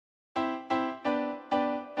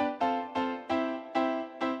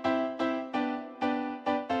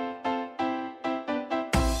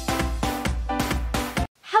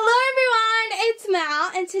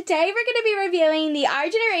today we're going to be reviewing the Our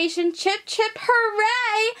Generation Chip Chip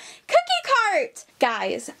Hooray cookie cart.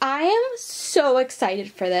 Guys, I am so excited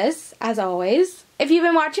for this, as always. If you've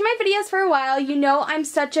been watching my videos for a while, you know I'm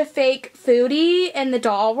such a fake foodie in the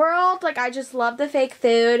doll world. Like, I just love the fake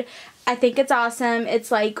food. I think it's awesome.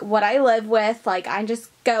 It's like what I live with. Like, I just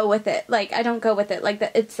go with it. Like, I don't go with it. Like,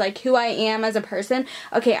 it's like who I am as a person.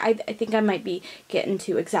 Okay, I think I might be getting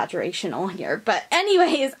too exaggerational here. But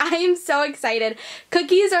anyways, I am so excited.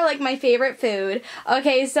 Cookies are like my favorite food.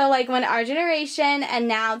 Okay, so like when Our Generation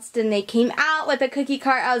announced and they came out with a cookie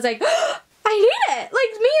cart, I was like, I need it!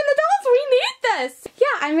 Like, me and the dolls, we need this!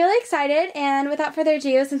 Yeah, I'm really excited, and without further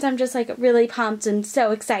ado, since I'm just like really pumped and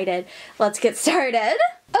so excited, let's get started.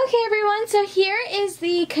 Okay everyone, so here is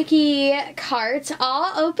the cookie cart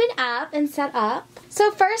all open up and set up. So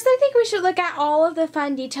first I think we should look at all of the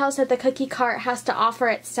fun details that the cookie cart has to offer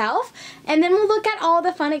itself, and then we'll look at all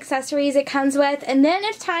the fun accessories it comes with, and then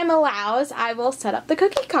if time allows, I will set up the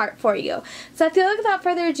cookie cart for you. So I feel like without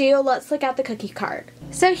further ado, let's look at the cookie cart.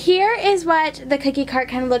 So here is what the cookie cart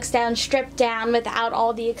kind of looks down, stripped down without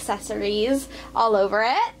all the accessories all over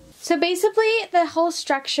it. So basically the whole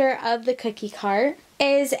structure of the cookie cart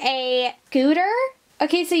is a scooter.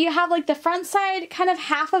 Okay, so you have like the front side, kind of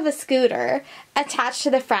half of a scooter attached to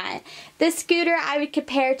the front. This scooter I would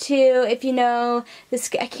compare to, if you know,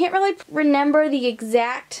 I can't really remember the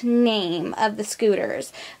exact name of the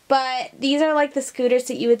scooters, but these are like the scooters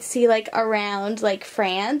that you would see like around like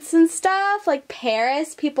France and stuff, like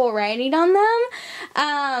Paris, people riding on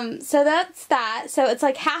them. So that's that. So it's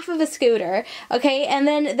like half of a scooter, okay, and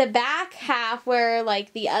then the back half where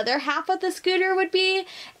like the other half of the scooter would be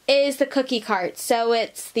is the cookie cart. So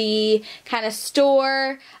it's the kind of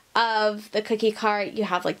store of the cookie cart. You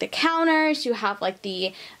have like the counters, you have like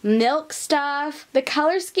the milk stuff. The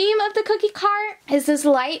color scheme of the cookie cart is this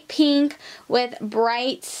light pink with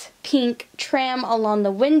bright pink trim along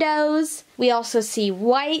the windows. We also see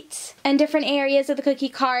white in different areas of the cookie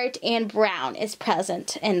cart, and brown is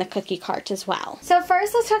present in the cookie cart as well. So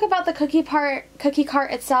first let's talk about the cookie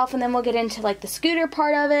cart itself, and then we'll get into like the scooter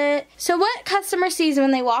part of it. So what customer sees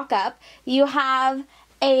when they walk up, you have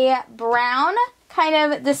a brown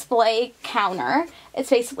kind of display counter. It's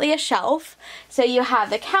basically a shelf. So you have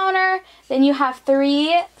the counter, then you have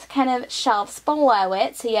three kind of shelves below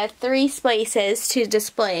it. So you have three spaces to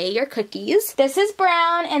display your cookies. This is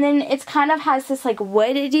brown, and then it's kind of has this like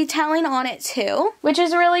wood detailing on it too, which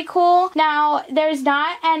is really cool. Now, there's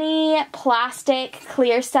not any plastic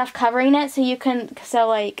clear stuff covering it, so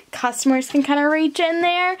like customers can kind of reach in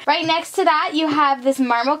there. Right next to that, you have this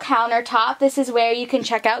marble countertop. This is where you can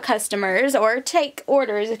check out customers or take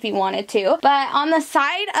orders if you wanted to. But on the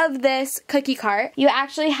side of this cookie cart, you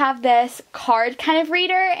actually have this card kind of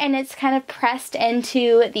reader, and it's kind of pressed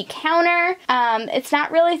into the counter. It's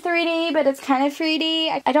not really 3D, but it's kind of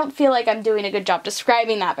 3D. I don't feel like I'm doing a good job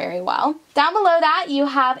describing that very well. Down below that, you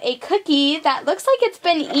have a cookie that looks like it's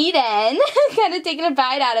been eaten, kind of taking a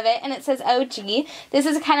bite out of it, and it says OG. This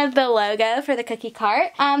is kind of the logo for the cookie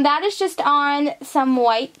cart. That is just on some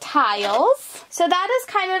white tiles. So that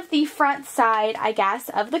is kind of the front side, I guess,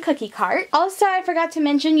 of the cookie cart. Also, I forgot to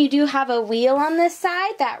mention you do have a wheel on this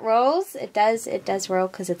side that rolls. It does roll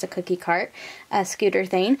because it's a cookie cart, a scooter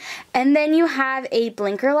thing. And then you have a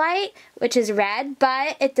blinker light, which is red,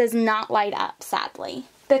 but it does not light up, sadly.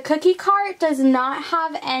 The cookie cart does not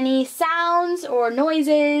have any sounds or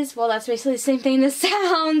noises. Well, that's basically the same thing as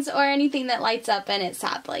sounds or anything that lights up in it,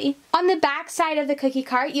 sadly. On the back side of the cookie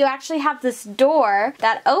cart, you actually have this door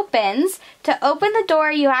that opens. To open the door,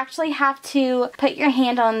 you actually have to put your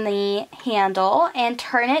hand on the handle and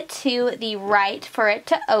turn it to the right for it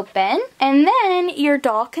to open. And then your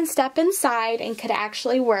doll can step inside and could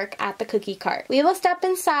actually work at the cookie cart. We will step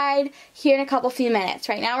inside here in a few minutes.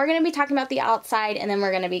 Right now, we're going to be talking about the outside, and then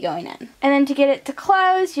we're going to be going in. And then to get it to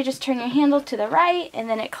close, you just turn your handle to the right, and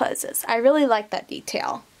then it closes. I really like that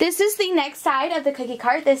detail. This is the next side of the cookie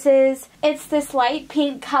cart. It's this light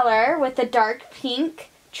pink color with the dark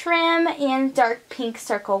pink trim and dark pink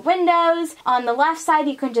circle windows. On the left side,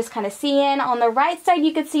 you can just kind of see in. On the right side,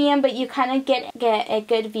 you could see in, but you kind of get a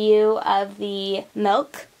good view of the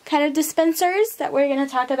milk kind of dispensers that we're going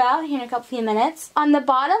to talk about here in a few minutes. On the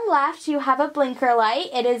bottom left, you have a blinker light.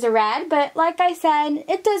 It is red, but like I said,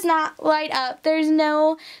 it does not light up. There's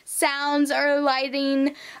no sounds or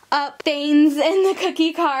lighting up things in the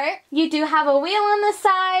cookie cart. You do have a wheel on the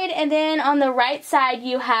side, and then on the right side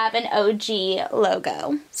you have an OG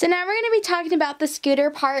logo. So now we're going to be talking about the scooter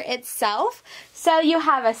part itself. So you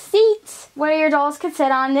have a seat where your dolls could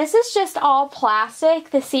sit on. This is just all plastic.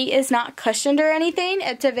 The seat is not cushioned or anything.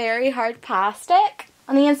 It's a very hard plastic.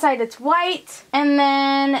 On the inside it's white, and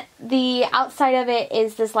then the outside of it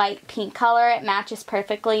is this light pink color. It matches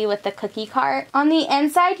perfectly with the cookie cart. On the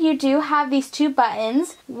inside you do have these two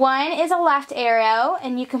buttons. One is a left arrow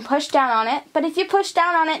and you can push down on it, but if you push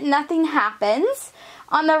down on it, nothing happens.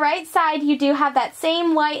 On the right side you do have that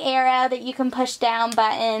same white arrow that you can push down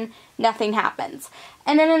button, nothing happens.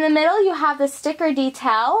 And then in the middle you have the sticker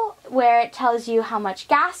detail where it tells you how much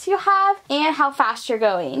gas you have and how fast you're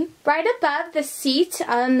going. Right above the seat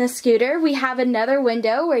on the scooter we have another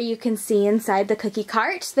window where you can see inside the cookie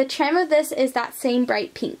cart. The trim of this is that same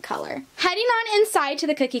bright pink color. Heading on inside to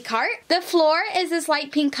the cookie cart, the floor is this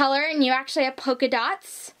light pink color and you actually have polka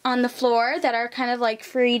dots on the floor that are kind of like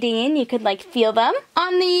 3D and you could like feel them.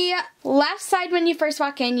 On the left side when you first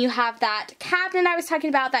walk in you have that cabinet I was talking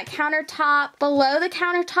about, that countertop. Below the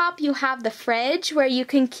countertop you have the fridge where you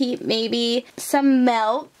can keep maybe some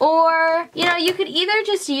milk, or you know, you could either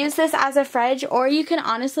just use this as a fridge or you can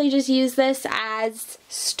honestly just use this as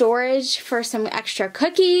storage for some extra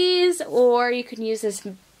cookies, or you can use this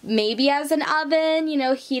maybe as an oven, you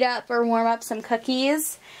know, heat up or warm up some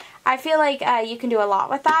cookies. I feel like you can do a lot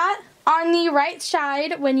with that. On the right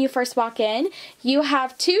side, when you first walk in, you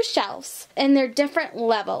have two shelves, and they're different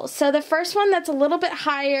levels. So the first one that's a little bit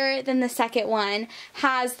higher than the second one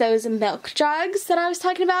has those milk jugs that I was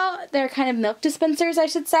talking about. They're kind of milk dispensers, I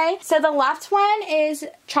should say. So the left one is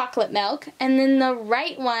chocolate milk, and then the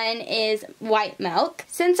right one is white milk.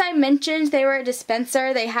 Since I mentioned they were a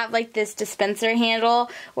dispenser, they have like this dispenser handle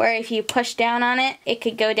where if you push down on it, it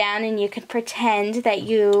could go down and you could pretend that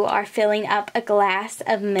you are filling up a glass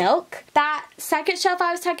of milk. That second shelf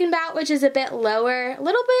I was talking about, which is a bit lower, a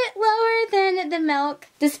little bit lower than the milk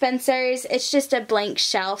dispensers, it's just a blank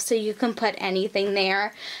shelf so you can put anything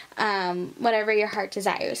there. Whatever your heart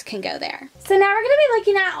desires can go there. So now we're going to be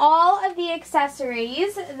looking at all of the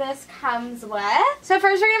accessories this comes with. So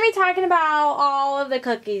first we're going to be talking about all of the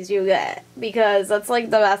cookies you get, because that's like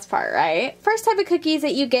the best part, right? First type of cookies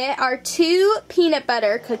that you get are 2 peanut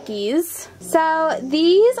butter cookies. So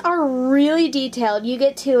these are really detailed. You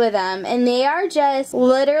get 2 of them and they are just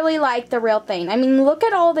literally like the real thing. I mean, look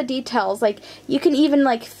at all the details. Like you can even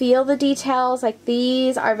like feel the details. Like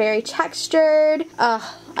these are very textured.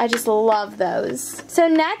 I just love those. So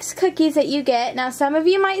next cookies that you get, now some of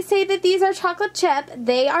you might say that these are chocolate chip.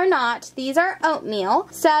 They are not. These are oatmeal.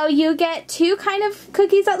 So you get 2 kind of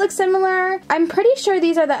cookies that look similar. I'm pretty sure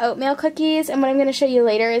these are the oatmeal cookies, and what I'm going to show you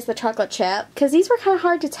later is the chocolate chip, because these were kind of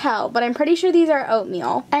hard to tell, but I'm pretty sure these are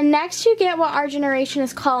oatmeal. And next you get what our generation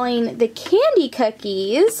is calling the candy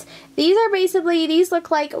cookies. These are basically, these look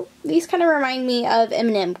like, these kind of remind me of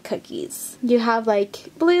M&M cookies. You have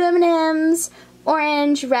like blue M&Ms,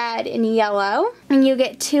 orange, red, and yellow, and you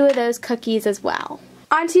get 2 of those cookies as well.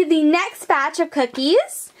 On to the next batch of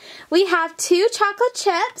cookies. We have 2 chocolate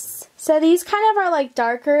chips. So these kind of are like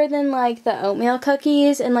darker than like the oatmeal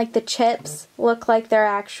cookies, and like the chips look like they're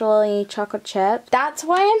actually chocolate chip. That's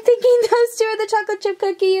why I'm thinking those 2 are the chocolate chip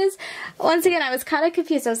cookies. Once again, I was kind of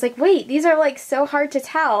confused. I was like, wait, these are like so hard to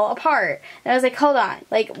tell apart. And I was like, hold on.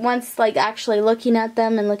 Like once like actually looking at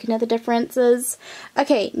them and looking at the differences.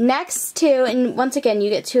 Okay, next 2, and once again, you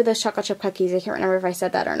get 2 of those chocolate chip cookies. I can't remember if I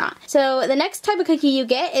said that or not. So the next type of cookie you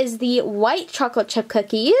get is the white chocolate chip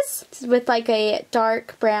cookies with like a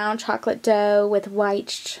dark brown chocolate dough with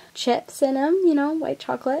white chips in them, you know, white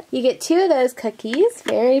chocolate. You get 2 of those cookies.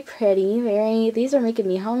 Very pretty, these are making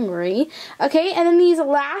me hungry. Okay, and then these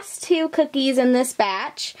last 2 cookies in this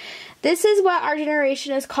batch, this is what our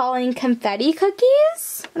generation is calling confetti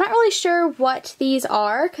cookies. I'm not really sure what these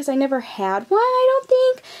are because I never had one, I don't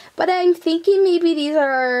think, but I'm thinking maybe these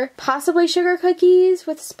are possibly sugar cookies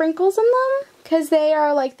with sprinkles in them, because they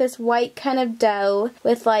are like this white kind of dough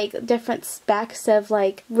with like different specks of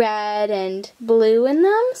like red and blue in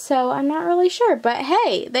them. So I'm not really sure, but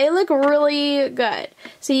hey, they look really good.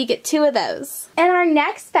 So you get 2 of those. In our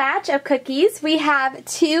next batch of cookies, we have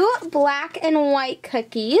 2 black and white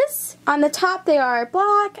cookies. On the top they are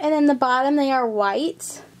black, and then the bottom they are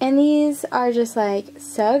white. And these are just like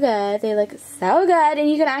so good. They look so good, and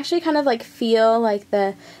you can actually kind of like feel like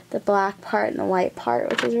the black part and the white part,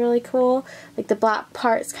 which is really cool. Like the black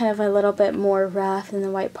part is kind of a little bit more rough, and the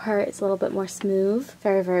white part is a little bit more smooth.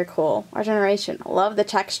 Very, very cool. Our generation, love the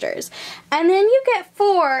textures. And then you get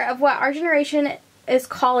 4 of what our generation is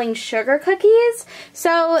calling sugar cookies.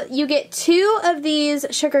 So you get 2 of these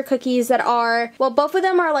sugar cookies that are, well, both of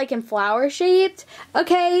them are like in flower shaped,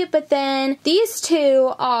 okay, but then these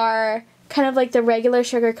 2 are kind of like the regular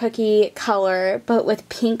sugar cookie color, but with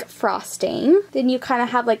pink frosting. Then you kind of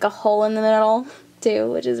have like a hole in the middle.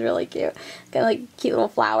 too, which is really cute. Got like a cute little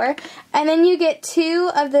flower. And then you get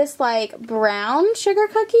 2 of this like brown sugar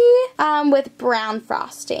cookie with brown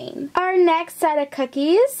frosting. Our next set of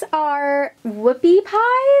cookies are whoopie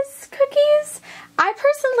pies cookies. I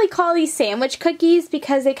personally call these sandwich cookies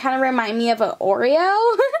because they kind of remind me of an Oreo.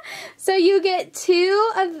 So you get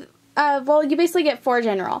 2 of, well, you basically get 4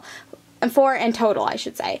 general. 4 in total, I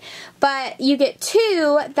should say. But you get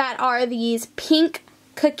 2 that are these pink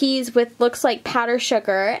cookies with looks like powdered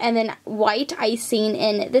sugar and then white icing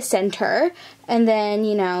in the center. And then,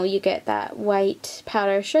 you know, you get that white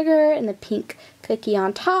powdered sugar and the pink cookie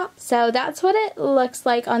on top. So that's what it looks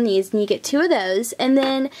like on these. And you get 2 of those. And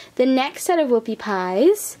then the next set of whoopie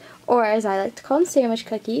pies, or as I like to call them, sandwich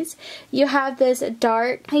cookies, you have this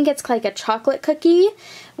dark, I think it's like a chocolate cookie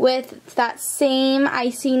with that same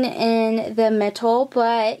icing in the middle,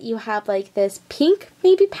 but you have like this pink,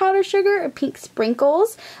 maybe powdered sugar or pink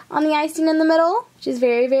sprinkles on the icing in the middle, which is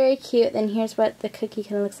very, very cute. Then here's what the cookie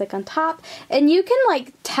kind of looks like on top. And you can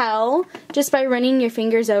like tell just by running your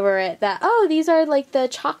fingers over it that, oh, these are like the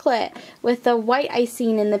chocolate with the white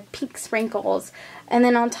icing and the pink sprinkles. And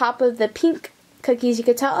then on top of the pink cookies, you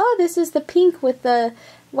could tell, oh, this is the pink with the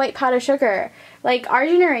white powdered sugar. Like, our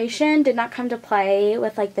generation did not come to play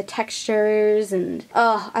with like the textures, and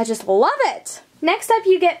oh, I just love it. Next up,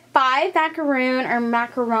 you get 5 macaroon or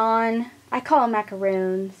macaron, I call them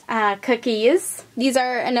macaroons, cookies. These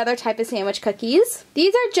are another type of sandwich cookies.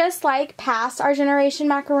 These are just like past our generation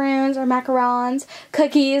macaroons or macarons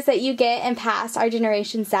cookies that you get in past our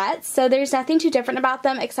generation sets. So there's nothing too different about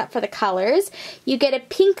them except for the colors. You get a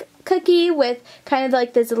pink cookie with kind of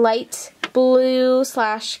like this light blue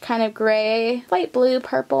slash kind of gray, light blue,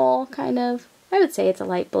 purple kind of. I would say it's a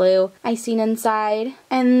light blue icing inside.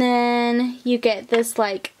 And then you get this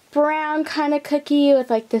like brown kind of cookie with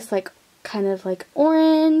like this like kind of like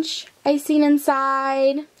orange icing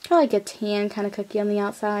inside. Kind of like a tan kind of cookie on the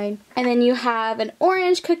outside. And then you have an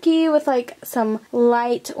orange cookie with like some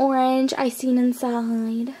light orange icing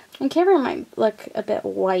inside. On camera it might look a bit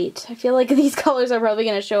white. I feel like these colors are probably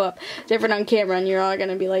going to show up different on camera and you're all going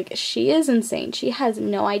to be like, she is insane. She has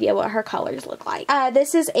no idea what her colors look like.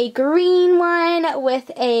 This is a green one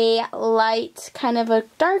with a light, kind of a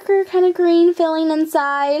darker kind of green filling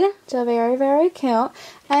inside. So very, very cute.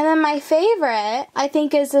 And then my favorite, I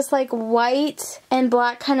think, is this like white and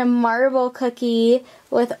black kind of marble cookie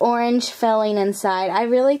with orange filling inside. I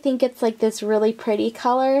really think it's like this really pretty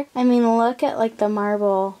color. I mean, look at like the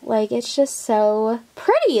marble. Like, it's just so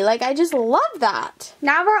pretty. Like, I just love that.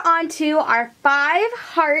 Now we're on to our 5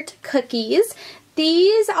 heart cookies.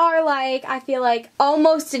 These are like, I feel like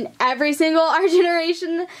almost in every single Our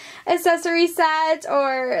Generation accessory set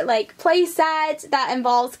or like play set that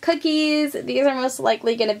involves cookies. These are most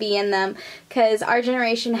likely going to be in them because Our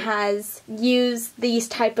Generation has used these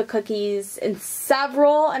type of cookies in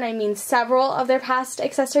several, and I mean several, of their past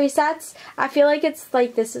accessory sets. I feel like it's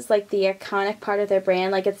like this is like the iconic part of their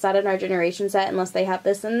brand. Like, it's not an Our Generation set unless they have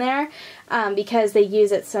this in there because they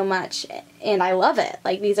use it so much and I love it.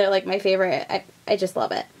 Like, these are like my favorite. I just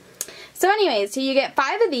love it. So anyways, so you get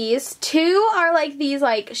 5 of these. 2 are like these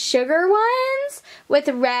like sugar ones with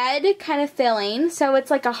red kind of filling. So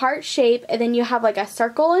it's like a heart shape and then you have like a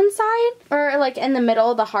circle inside or like in the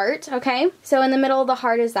middle of the heart, okay? So in the middle of the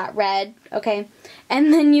heart is that red, okay?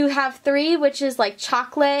 And then you have 3, which is like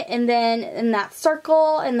chocolate, and then in that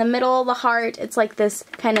circle in the middle of the heart, it's like this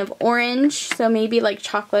kind of orange. So maybe like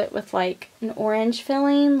chocolate with like an orange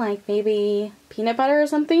filling, like maybe peanut butter or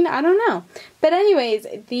something. I don't know. But anyways,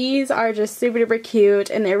 these are just super duper cute,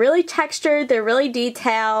 and they're really textured, they're really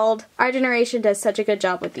detailed. Our Generation does such a good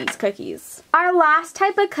job with these cookies. Our last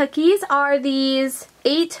type of cookies are these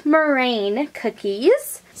 8 meringue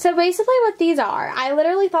cookies. So basically what these are, I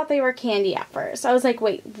literally thought they were candy at first. I was like,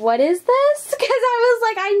 wait, what is this? Because I was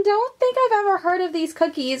like, I don't think I've ever heard of these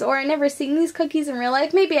cookies, or I never seen these cookies in real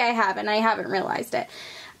life. Maybe I have and I haven't realized it.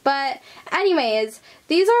 But anyways,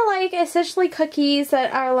 these are like essentially cookies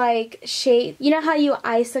that are like shaped. You know how you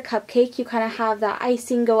ice a cupcake? You kind of have that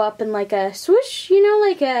icing go up in like a swoosh, you know,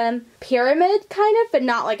 like a pyramid kind of, but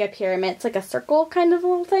not like a pyramid. It's like a circle kind of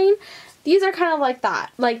little thing. These are kind of like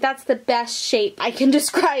that. Like, that's the best shape I can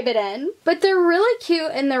describe it in. But they're really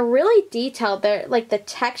cute and they're really detailed. They're like, the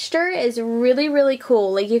texture is really, really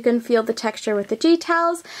cool. Like, you can feel the texture with the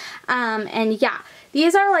details. And yeah,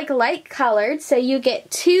 these are like light colored. So you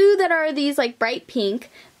get 2 that are these like bright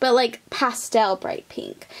pink, but like pastel bright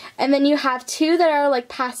pink. And then you have two that are like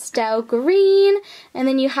pastel green, and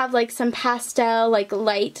then you have like some pastel like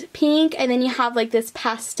light pink, and then you have like this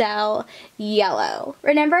pastel yellow.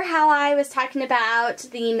 Remember how I was talking about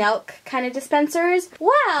the milk kind of dispensers?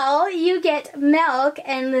 Well, you get milk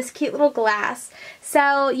in this cute little glass.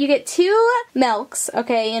 So you get 2 milks,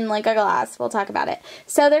 okay, in like a glass. We'll talk about it.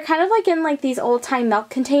 So they're kind of like in like these old-time milk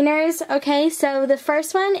containers, okay? So the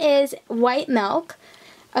first one is white milk,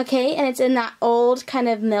 okay, and it's in that old kind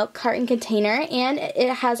of milk carton container, and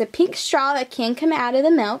it has a pink straw that can come out of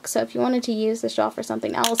the milk. So if you wanted to use the straw for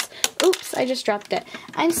something else, oops, I just dropped it.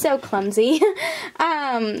 I'm so clumsy.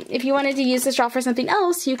 If you wanted to use the straw for something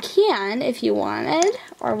else, you can if you wanted,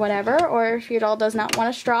 or whatever, or if your doll does not want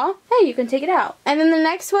a straw, hey, you can take it out. And then the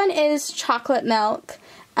next one is chocolate milk,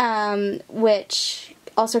 which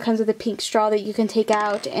also comes with a pink straw that you can take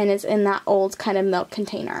out, and is in that old kind of milk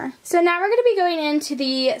container. So now we're going to be going into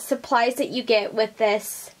the supplies that you get with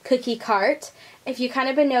this cookie cart. If you kind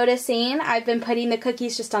of been noticing, I've been putting the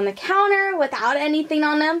cookies just on the counter without anything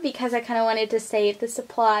on them because I kind of wanted to save the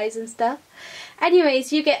supplies and stuff.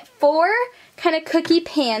 Anyways, you get 4 kind of cookie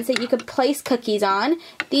pans that you could place cookies on.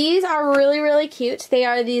 These are really, really cute. They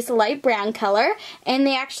are these light brown color, and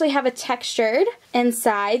they actually have a textured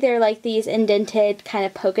inside. They're like these indented kind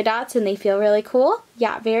of polka dots, and they feel really cool.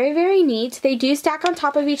 Yeah, very, very neat. They do stack on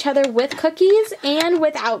top of each other with cookies and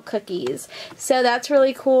without cookies. So that's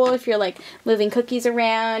really cool if you're like moving cookies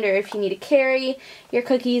around, or if you need to carry your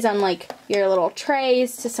cookies on like your little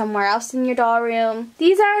trays to somewhere else in your doll room.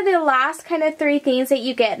 These are the last kind of 3 things that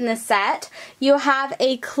you get in the set. You have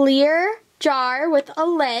a clear jar with a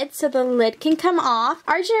lid so the lid can come off.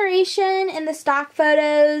 Our Generation in the stock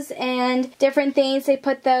photos and different things, they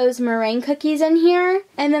put those meringue cookies in here,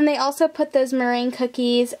 and then they also put those meringue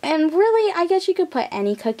cookies, and really I guess you could put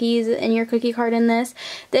any cookies in your cookie cart in this.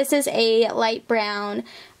 This is a light brown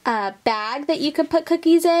bag that you could put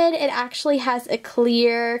cookies in. It actually has a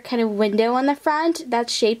clear kind of window on the front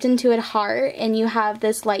that's shaped into a heart, and you have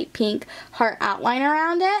this light pink heart outline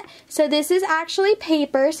around it. So this is actually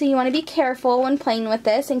paper, so you want to be careful when playing with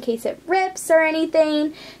this in case it rips or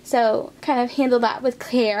anything. So kind of handle that with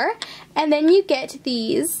care. And then you get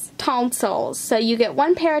these tonsils. So you get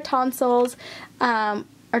 1 pair of tonsils,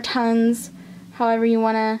 or tons, however you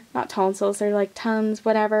want to, not tonsils, they're like tons,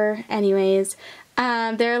 whatever, anyways.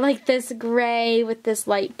 They're like this gray with this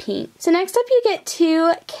light pink. So next up you get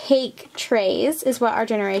 2 cake trays, is what our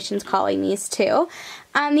Generation's calling these 2.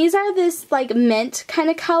 These are this like mint kind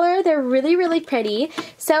of color. They're really, really pretty.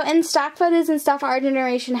 So in stock photos and stuff, our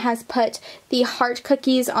Generation has put the heart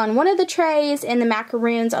cookies on one of the trays and the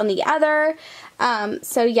macaroons on the other.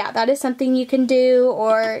 So yeah, that is something you can do,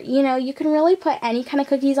 or you know, you can really put any kind of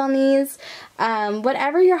cookies on these,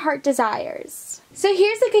 whatever your heart desires. So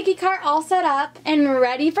here's the cookie cart all set up and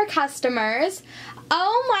ready for customers.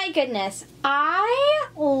 Oh my goodness, I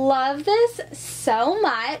love this so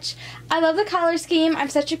much. I love the color scheme. I'm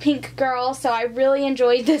such a pink girl, so I really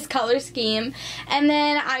enjoyed this color scheme. And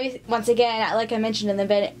then once again, like I mentioned in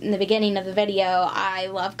the beginning of the video, I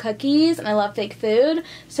love cookies and I love fake food,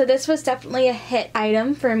 so this was definitely a hit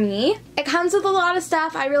item for me. It comes with a lot of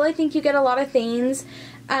stuff. I really think you get a lot of things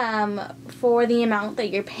for the amount that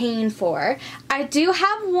you're paying for. I do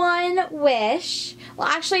have 1 wish. Well,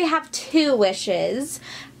 actually I have 2 wishes.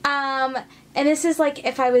 And this is like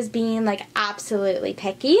if I was being like absolutely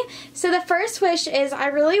picky. So the first wish is I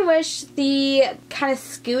really wish the kind of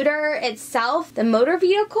scooter itself, the motor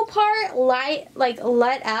vehicle part,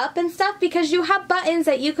 lit up and stuff, because you have buttons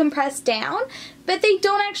that you can press down, but they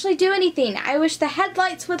don't actually do anything. I wish the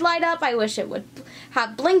headlights would light up. I wish it would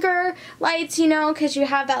have blinker lights, you know, because you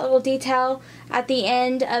have that little detail at the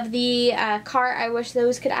end of the cart. I wish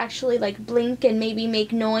those could actually like blink and maybe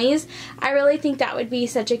make noise. I really think that would be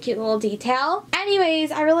such a cute little detail. Anyways,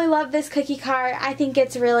 I really love this cookie cart. I think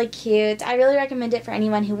it's really cute. I really recommend it for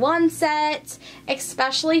anyone who wants it,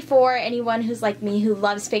 especially for anyone who's like me, who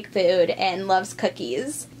loves fake food and loves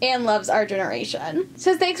cookies and loves our Generation.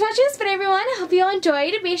 So thanks for watching this video, everyone. I hope you all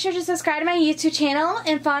enjoyed. Be sure to subscribe to my YouTube channel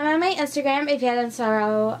and follow me on my Instagram if you haven't so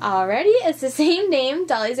already. It's the same name,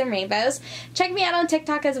 Dollies and Rainbows. Check me out on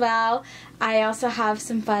TikTok as well. I also have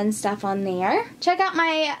some fun stuff on there. Check out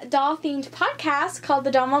my doll-themed podcast called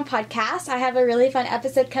the Doll Mom Podcast. I have a really fun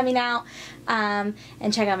episode coming out, and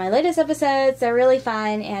check out my latest episodes. They're really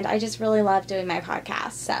fun, and I just really love doing my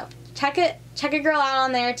podcast. So check a girl out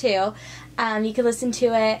on there too. You can listen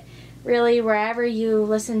to it really wherever you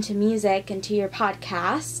listen to music and to your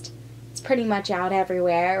podcast. It's pretty much out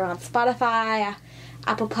everywhere. We're on Spotify,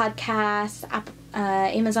 Apple Podcasts,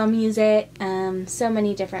 Amazon Music, so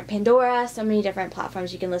many different, Pandora, so many different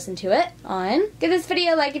platforms you can listen to it on. Give this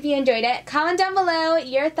video a like if you enjoyed it. Comment down below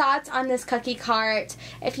your thoughts on this cookie cart.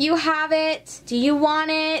 If you have it, do you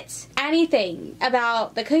want it? Anything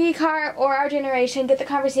about the cookie cart or our generation, get the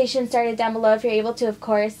conversation started down below if you're able to, of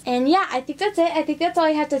course. And yeah, I think that's it. I think that's all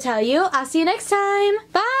I have to tell you. I'll see you next time.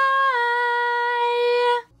 Bye!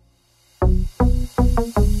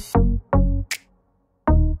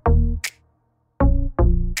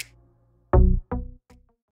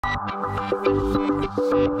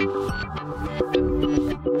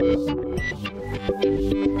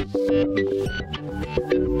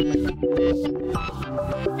 Thank you.